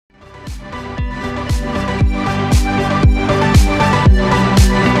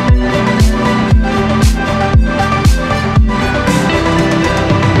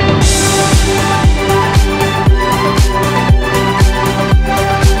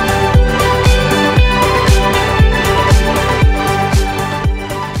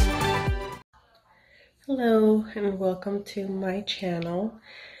and welcome to my channel.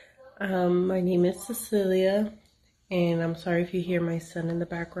 My name is Cecilia, and I'm sorry if you hear my son in the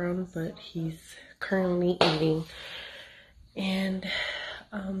background, but he's currently eating. And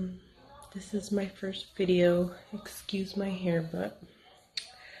this is my first video. Excuse my hair, but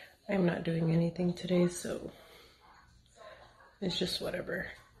I'm not doing anything today, so it's just whatever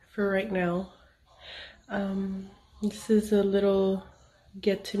for right now. This is a little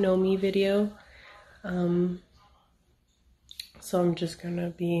get to know me video. So I'm just gonna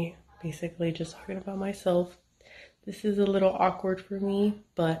be basically just talking about myself. This is a little awkward for me,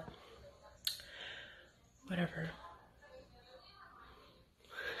 but whatever.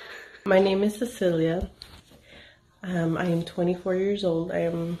 My name is Cecilia. I am 24 years old. I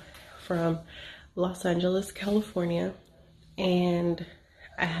am from Los Angeles, California, and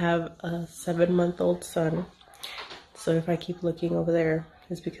I have a 7-month-old son. So if I keep looking over there,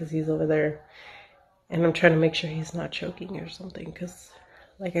 it's because he's over there. And I'm trying to make sure he's not choking or something because,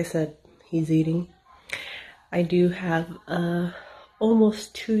 like I said, he's eating. I do have a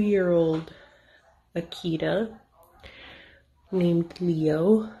almost 2-year-old Akita named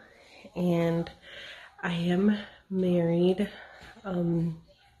Leo, and I am married.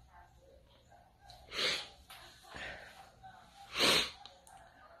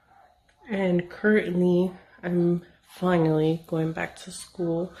 And currently I'm finally going back to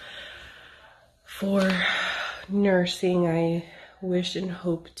school for nursing. I wish and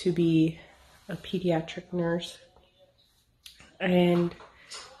hope to be a pediatric nurse, and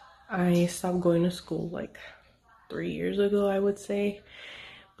I stopped going to school like 3 years ago, I would say,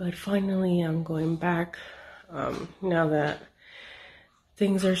 but finally I'm going back now that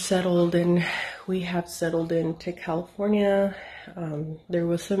things are settled and we have settled into California. There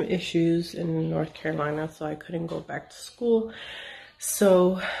was some issues in North Carolina, so I couldn't go back to school.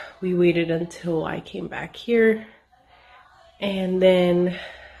 So we waited until I came back here, and then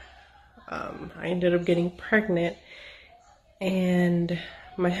I ended up getting pregnant, and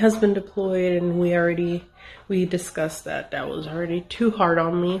my husband deployed, and we discussed that was already too hard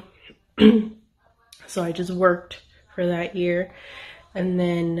on me. So I just worked for that year, and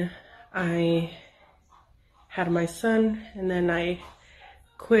then I had my son, and then I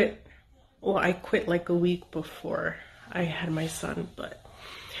quit. Well, I quit like a week before I had my son, but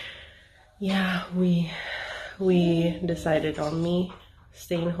yeah, we decided on me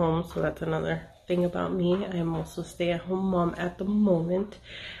staying home. So that's another thing about me. I am also a stay-at-home mom at the moment.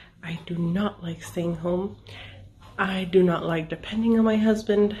 I do not like staying home. I do not like depending on my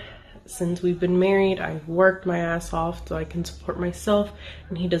husband. Since we've been married, I've worked my ass off so I can support myself,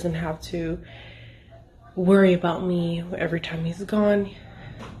 and he doesn't have to worry about me every time he's gone.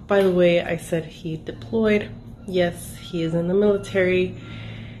 By the way, I said he deployed. Yes, he is in the military,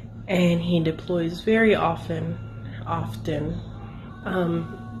 and he deploys very often.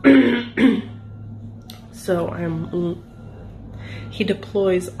 He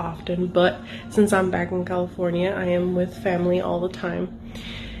deploys often, but since I'm back in California, I am with family all the time,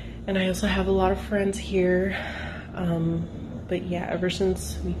 and I also have a lot of friends here. But yeah, ever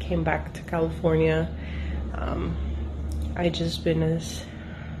since we came back to California,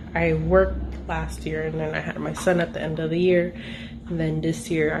 I worked last year, and then I had my son at the end of the year, and then this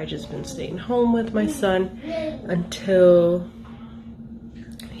year I just been staying home with my son until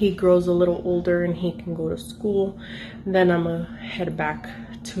he grows a little older and he can go to school. And then I'm gonna head back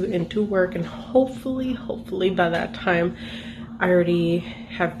into work, and hopefully by that time I already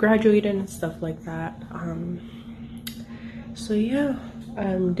have graduated and stuff like that. So yeah,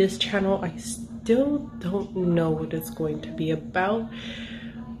 this channel, I still don't know what it's going to be about,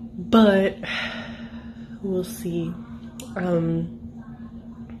 but we'll see.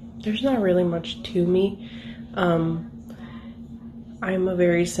 There's not really much to me. I'm a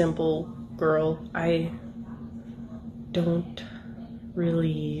very simple girl. I don't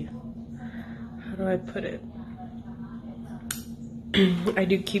really, how do I put it? I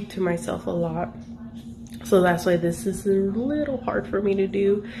do keep to myself a lot. So that's why this is a little hard for me to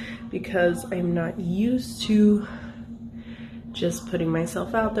do, because I'm not used to just putting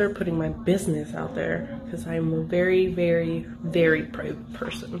myself out there, putting my business out there, because I'm a very, very, very private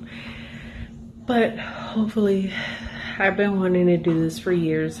person. But hopefully, I've been wanting to do this for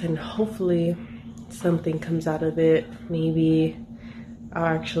years, and hopefully something comes out of it. Maybe I'll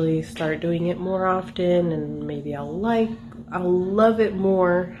actually start doing it more often, and maybe I'll love it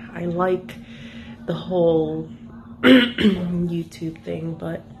more. I like the whole YouTube thing,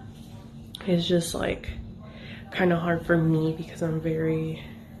 but it's just like kind of hard for me because I'm very,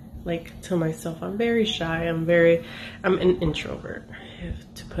 like, to myself, I'm very shy. I'm an introvert,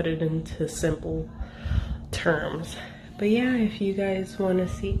 to put it into simple terms. But yeah, if you guys want to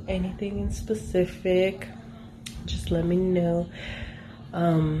see anything in specific, just let me know.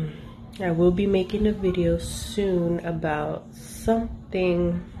 I will be making a video soon about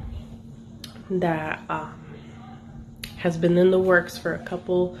something that has been in the works for a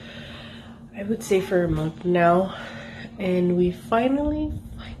couple, I would say for a month now, and we finally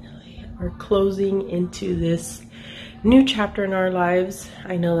are closing into this new chapter in our lives.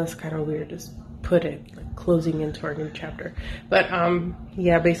 I know that's kind of weird to put it, like closing into our new chapter, but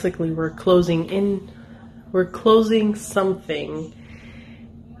yeah, basically we're closing something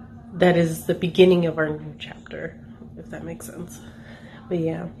that is the beginning of our new chapter, if that makes sense. But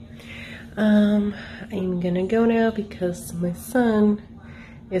yeah, I'm gonna go now because my son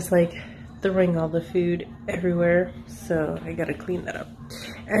is like throwing all the food everywhere, so I gotta clean that up.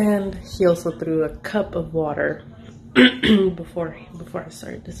 And he also threw a cup of water before I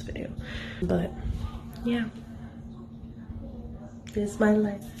started this video. But yeah, this is my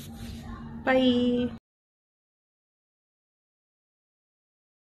life. Bye.